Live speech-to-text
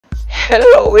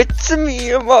Hello, it's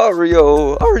me,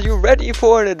 Mario. Are you ready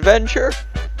for an adventure?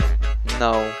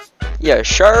 No. Yeah,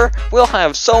 sure. We'll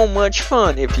have so much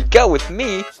fun if you go with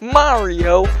me,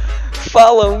 Mario.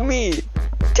 Follow me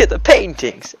to the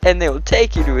paintings, and they will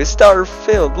take you to a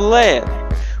star-filled land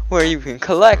where you can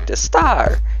collect a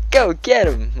star. Go get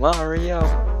 'em, Mario.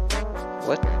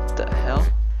 What the hell?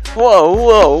 Whoa,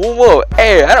 whoa, whoa.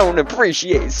 Hey, I don't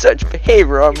appreciate such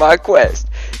behavior on my quest.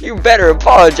 You better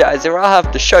apologize or I'll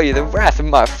have to show you the wrath of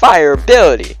my fire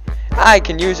ability. I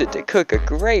can use it to cook a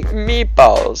great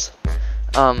meatballs.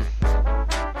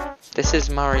 This is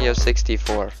Mario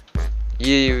 64.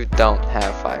 You don't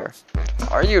have fire.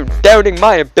 Are you doubting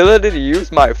my ability to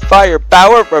use my fire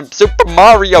power from Super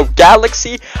Mario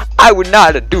Galaxy? I would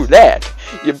not do that.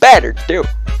 You better do,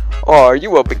 or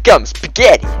you will become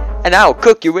spaghetti, and I will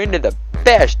cook you into the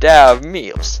best of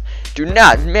meals. Do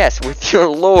not mess with your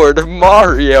Lord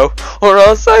Mario, or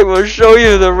else I will show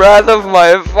you the wrath of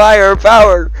my fire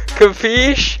power.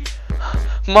 Capiche?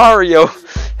 Mario,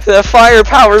 the fire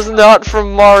power's not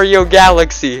from Mario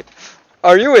Galaxy.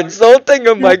 Are you insulting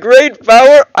of my great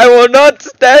power? I will not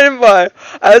stand by,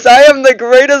 as I am the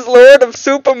greatest lord of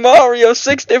Super Mario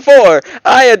 64.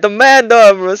 I demand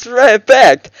of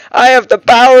respect. I have the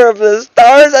power of the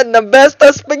stars and the best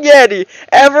of spaghetti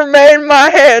ever made in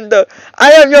my hand.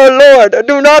 I am your lord.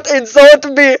 Do not insult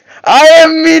me. I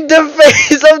am me the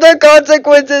face of the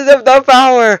consequences of the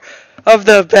power of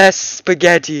the best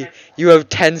spaghetti. You have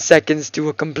 10 seconds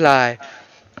to comply.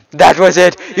 That was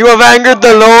it. You have angered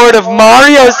the Lord of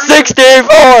Mario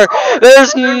 64.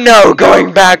 There's no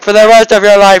going back for the rest of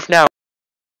your life now.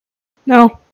 No.